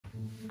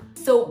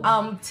So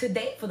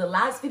today, for the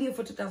last video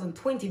for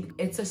 2020,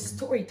 it's a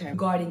story time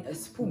regarding a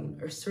spoon,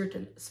 a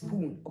certain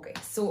spoon. Okay,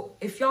 so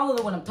if y'all don't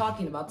know what I'm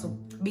talking about, so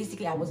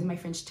basically I was in my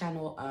friend's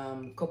channel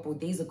a couple of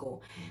days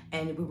ago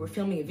and we were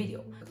filming a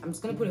video. I'm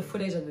just gonna put a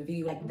footage of the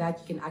video like that.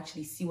 You can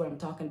actually see what I'm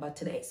talking about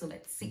today. So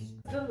let's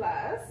see. The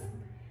last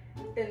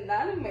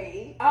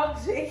inanimate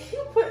object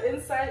you put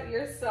inside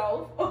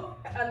yourself or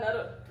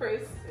another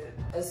person.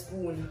 A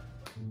spoon.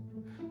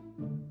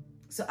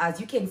 So as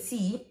you can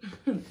see,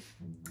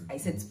 I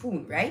said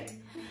spoon, right?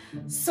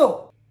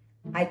 So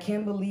I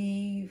can't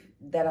believe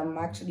that I'm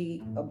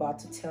actually about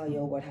to tell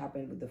you what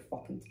happened with the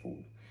fucking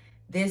spoon.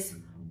 This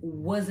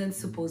wasn't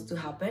supposed to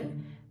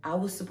happen. I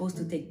was supposed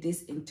to take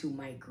this into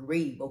my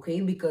grave,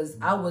 okay? Because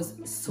I was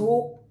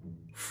so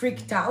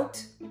freaked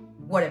out.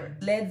 Whatever.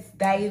 Let's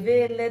dive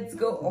in. Let's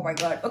go. Oh my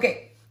God.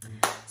 Okay.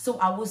 So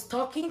I was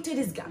talking to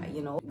this guy,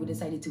 you know, we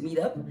decided to meet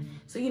up.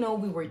 So, you know,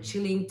 we were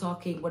chilling,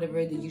 talking,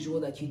 whatever the usual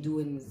that you do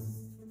in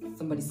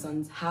somebody's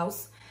son's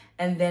house.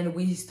 And then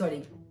we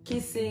started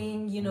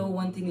kissing, you know,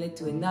 one thing led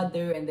to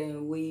another. And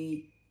then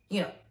we,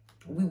 you know,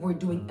 we were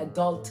doing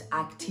adult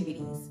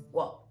activities.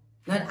 Well,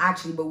 not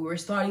actually, but we were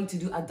starting to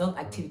do adult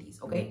activities,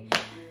 okay?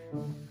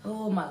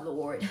 Oh my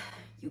Lord,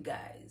 you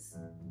guys.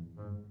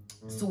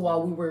 So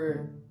while we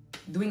were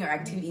doing our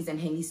activities and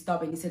he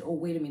stopped and he said, oh,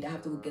 wait a minute, I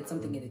have to go get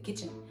something in the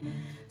kitchen.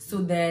 So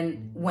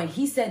then when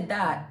he said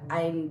that,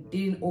 I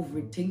didn't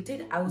overthink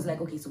it. I was like,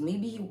 okay, so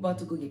maybe he's about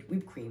to go get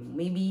whipped cream.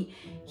 Maybe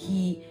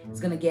he is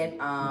gonna get,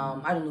 I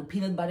don't know,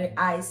 peanut butter,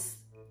 ice,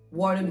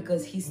 water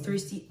because he's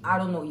thirsty. I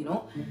don't know, you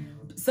know,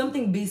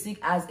 something basic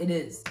as it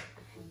is.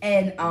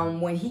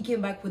 And when he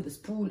came back with the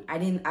spoon, I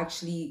didn't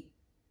actually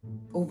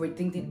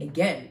overthink it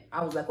again.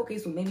 I was like, okay,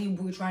 so maybe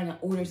we're trying to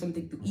order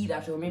something to eat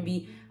after, or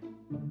maybe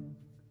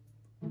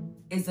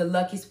it's a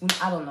lucky spoon.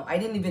 I don't know. I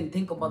didn't even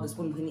think about the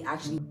spoon when he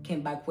actually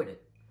came back with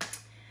it.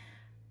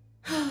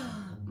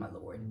 My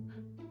Lord.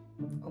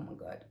 Oh my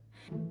God.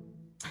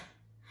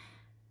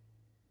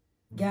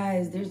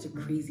 Guys, there's the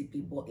crazy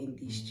people in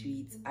these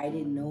streets. I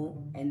didn't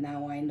know, and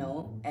now I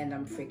know, and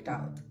I'm freaked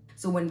out.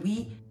 So when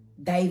we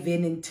dive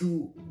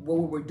into what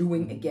we were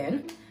doing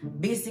again,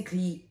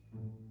 basically,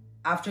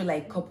 after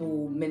like a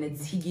couple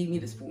minutes, he gave me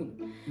the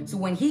spoon. So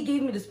when he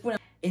gave me the spoon,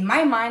 in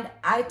my mind,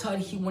 I thought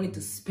he wanted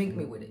to spank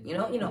me with it, you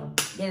know,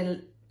 get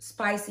a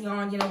spicy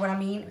on, you know what I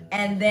mean?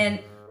 And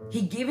then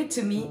he gave it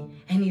to me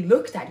and he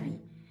looked at me.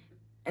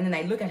 And then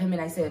I looked at him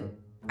and I said,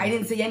 I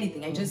didn't say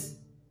anything.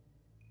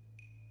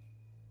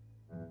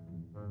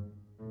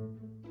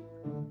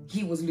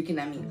 He was looking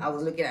at me. I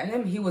was looking at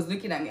him. He was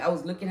looking at me. I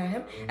was looking at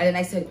him. And then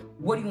I said,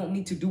 what do you want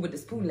me to do with the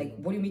spoon? Like,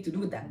 what do you want me to do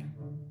with that?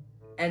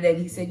 And then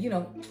he said, you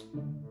know.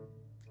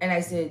 And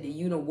I said,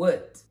 you know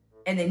what?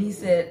 And then he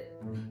said,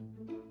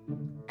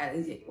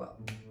 well,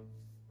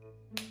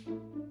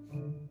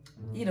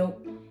 you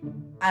know,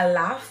 I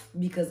laughed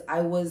because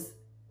I was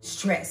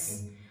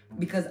stressed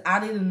because I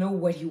didn't know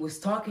what he was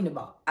talking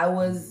about. I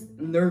was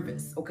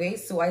nervous, okay?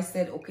 So I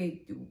said,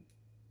 okay,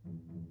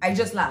 I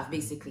just laughed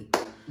basically.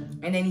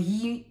 And then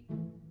he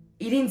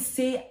didn't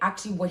say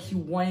actually what he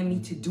wanted me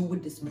to do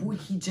with the spoon.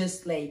 He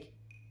just like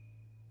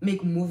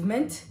make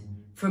movement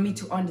for me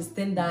to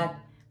understand that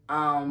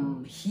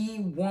he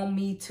want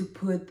me to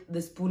put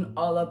the spoon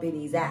all up in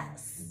his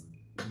ass.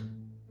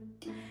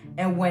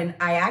 And when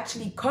I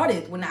actually caught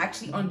it, when I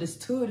actually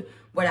understood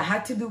what I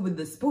had to do with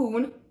the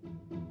spoon,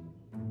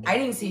 I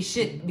didn't say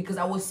shit because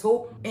I was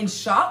so in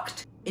shock.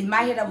 In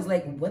my head, I was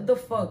like, what the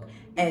fuck?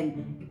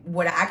 And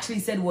what I actually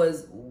said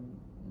was,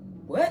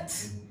 what?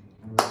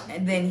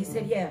 And then he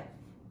said, yeah,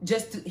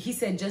 just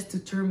to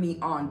turn me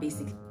on,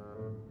 basically.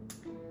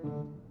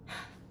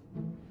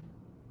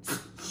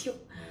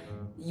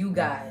 You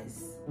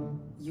guys.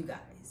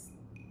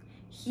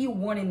 He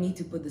wanted me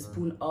to put the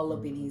spoon all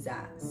up in his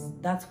ass.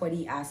 That's what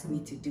he asked me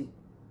to do.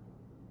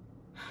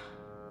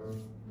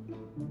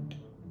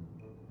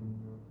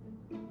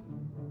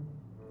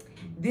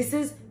 This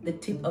is the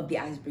tip of the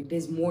iceberg.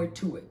 There's more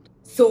to it.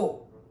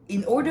 So,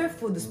 in order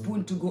for the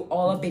spoon to go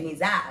all up in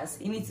his ass,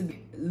 it needs to be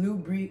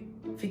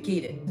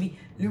lubricated.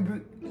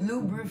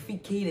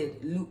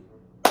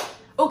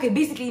 Okay,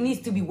 basically it needs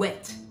to be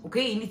wet.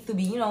 Okay, it needs to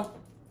be, you know,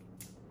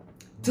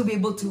 to be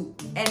able to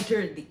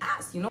enter the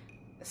ass, you know.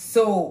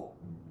 So,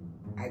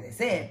 as I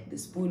said, the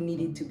spoon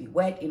needed to be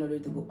wet in order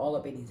to go all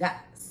up in his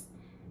ass.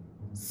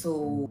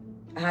 So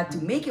I had to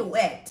make it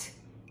wet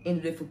in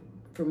order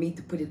for me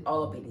to put it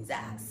all up in his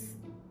ass.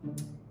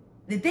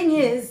 The thing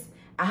is,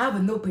 I have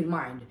an open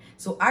mind.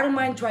 So I don't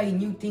mind trying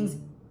new things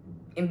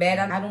in bed.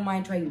 I don't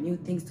mind trying new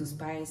things to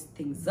spice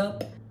things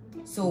up.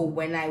 So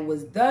when I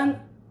was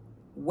done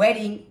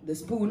wetting the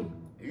spoon,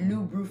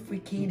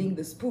 lubricating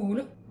the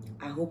spoon,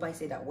 I hope I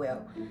said that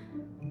well,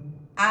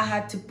 I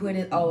had to put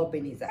it all up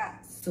in his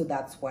ass. So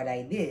that's what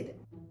I did.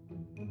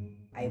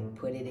 I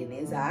put it in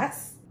his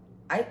ass.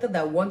 I thought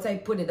that once I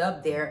put it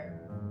up there,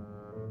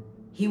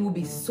 he will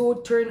be so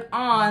turned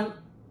on,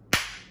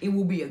 it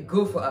will be a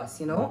go for us,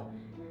 you know?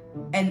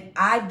 And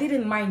I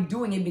didn't mind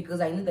doing it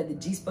because I knew that the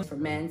G-spot for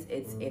men,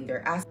 it's in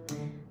their ass.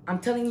 I'm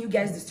telling you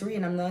guys the story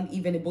and I'm not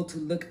even able to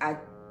look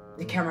at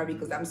the camera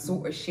because I'm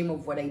so ashamed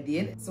of what I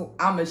did. So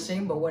I'm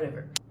ashamed, but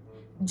whatever.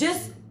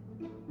 Just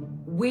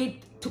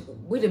wait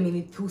a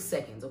minute, 2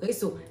 seconds, okay?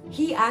 So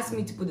he asked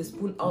me to put the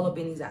spoon all up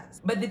in his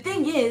ass. But the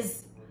thing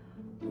is,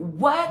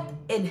 what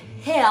in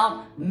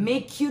hell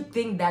make you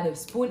think that a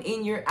spoon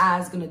in your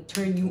ass gonna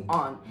turn you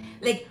on?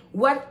 Like,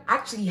 what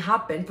actually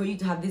happened for you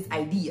to have this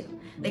idea?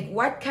 Like,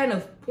 what kind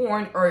of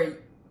porn or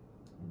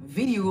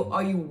video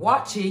are you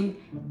watching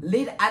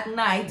late at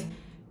night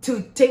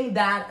to think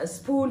that a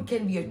spoon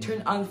can be a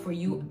turn on for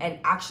you and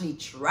actually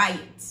try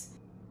it?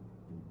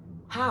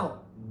 How?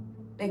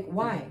 Like,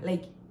 why?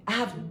 Like, I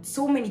have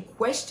so many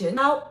questions.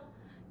 How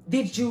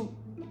did you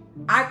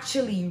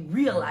actually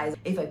realize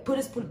if I put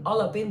a spoon all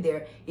up in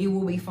there, it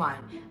will be fine?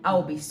 I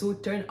will be so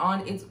turned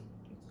on.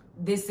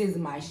 This is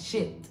my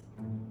shit.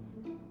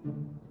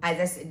 As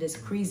I said, there's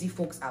crazy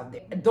folks out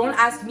there. Don't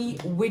ask me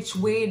which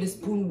way the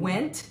spoon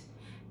went.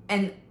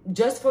 And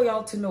just for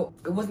y'all to know,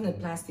 it wasn't a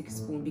plastic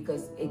spoon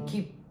because it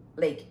keep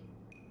like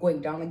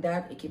going down like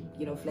that. It keep,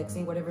 you know,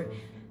 flexing, whatever.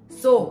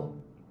 So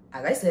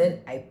as I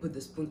said, I put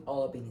the spoon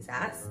all up in his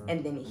ass,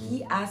 and then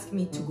he asked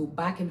me to go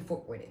back and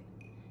forth with it.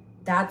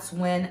 That's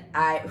when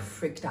I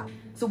freaked out.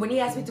 So when he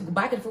asked me to go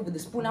back and forth with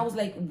the spoon, I was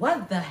like,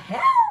 what the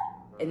hell?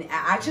 And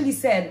I actually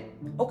said,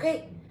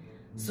 okay.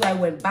 So I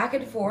went back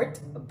and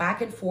forth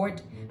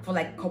for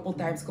like a couple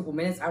times, couple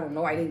minutes. I don't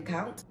know, I didn't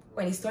count.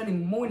 When he started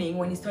moaning,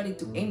 when he started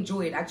to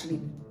enjoy it,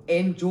 actually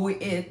enjoy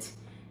it,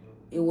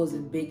 it was a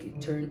big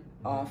turn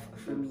off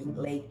for me.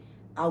 Like,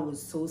 I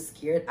was so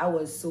scared. I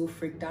was so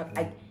freaked out.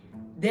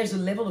 There's a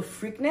level of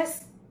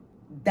freakness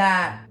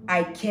that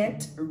I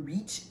can't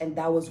reach, and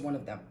that was one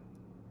of them.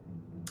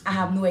 I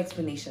have no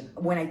explanation.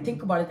 When I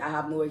think about it, I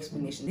have no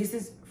explanation. This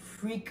is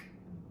freak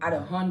at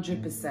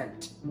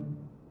 100%.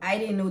 I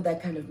didn't know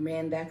that kind of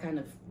man, that kind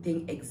of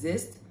thing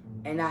exists,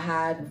 and I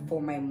had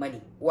for my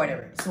money,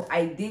 whatever. So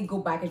I did go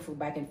back and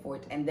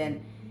forth, and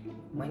then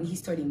when he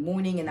started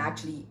moaning and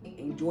actually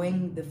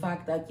enjoying the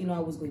fact that, you know, I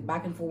was going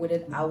back and forth with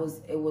it,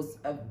 it was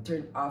a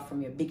turn off for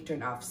me, a big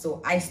turn off.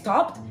 So I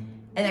stopped.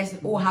 And I said,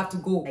 oh, I have to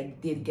go. I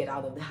did get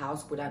out of the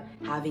house without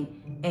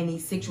having any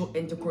sexual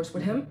intercourse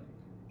with him.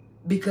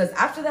 Because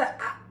after that,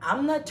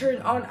 I'm not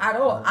turned on at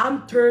all.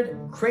 I'm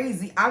turned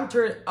crazy. I'm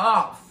turned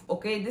off.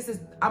 Okay,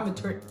 I'm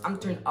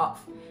turned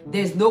off.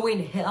 There's no way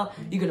in hell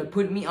you're gonna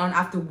put me on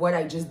after what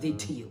I just did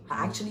to you.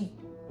 I actually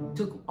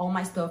took all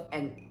my stuff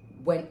and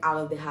went out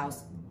of the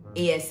house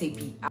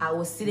ASAP. I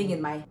was sitting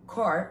in my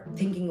car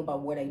thinking about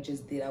what I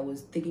just did. I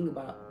was thinking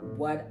about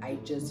what I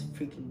just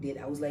freaking did.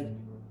 I was like,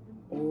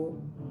 oh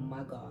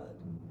my God,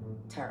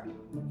 Tara,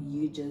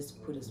 you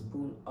just put a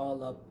spoon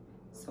all up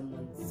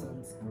someone's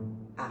son's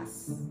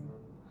ass.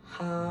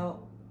 How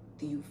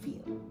do you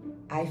feel?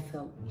 I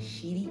felt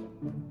shitty.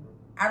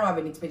 I don't have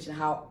an explanation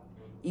how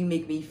you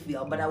make me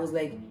feel, but I was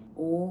like,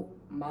 oh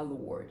my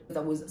Lord. I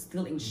was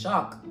still in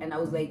shock, and I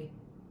was like,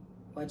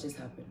 what just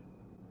happened?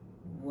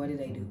 What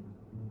did I do?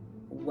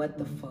 What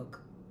the fuck?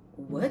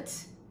 What?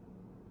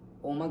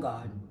 Oh my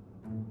God.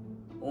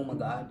 Oh my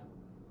God.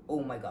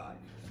 Oh my God.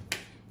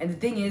 And the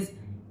thing is,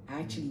 I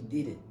actually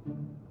did it.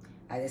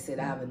 As I said,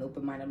 I have an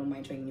open mind. I don't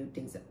mind trying new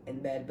things in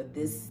bed, but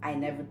this, I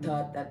never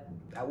thought that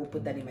I would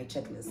put that in my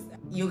checklist.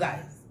 You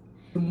guys,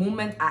 the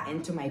moment I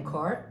enter my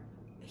car,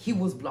 he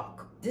was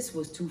blocked. This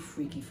was too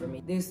freaky for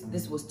me.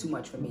 This was too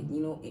much for me. You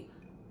know,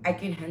 I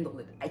can't handle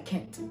it. I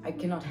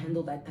cannot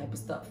handle that type of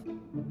stuff.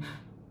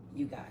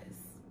 You guys,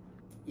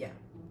 yeah,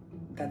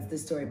 that's the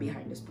story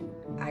behind the spoon.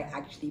 I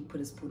actually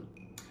put a spoon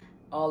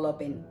all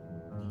up in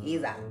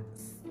his ass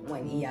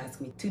when he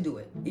asked me to do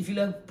it. If you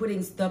love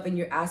putting stuff in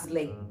your ass,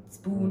 like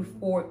spoon,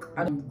 fork,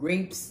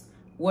 grapes,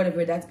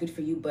 whatever, that's good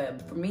for you.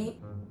 But for me,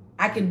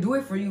 I can do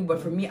it for you,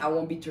 but for me, I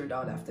won't be turned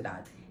on after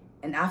that.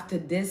 And after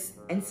this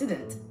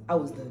incident, I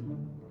was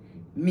done.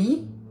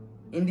 Me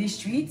in these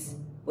streets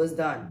was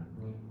done.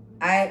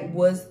 I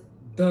was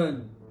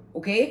done,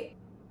 okay?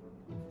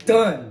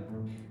 Done.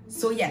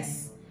 So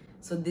yes,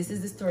 so this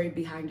is the story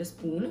behind the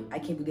spoon. I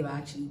can't believe I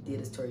actually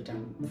did a story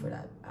time for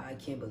that. I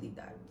can't believe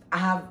that. I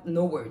have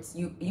no words.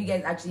 You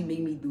guys actually made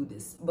me do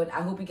this. But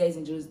I hope you guys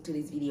enjoyed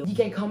today's video. You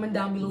can comment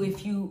down below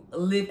if you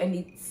live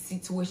any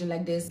situation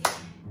like this.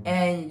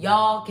 And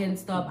y'all can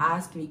stop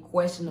asking me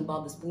questions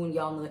about the spoon.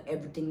 Y'all know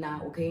everything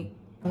now, okay?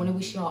 I want to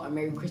wish y'all a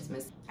Merry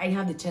Christmas. I didn't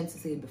have the chance to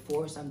say it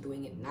before, so I'm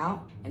doing it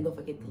now. And don't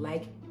forget to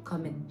like,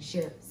 comment,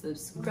 share,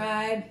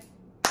 subscribe.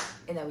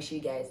 And I wish you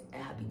guys a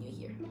Happy New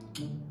Year.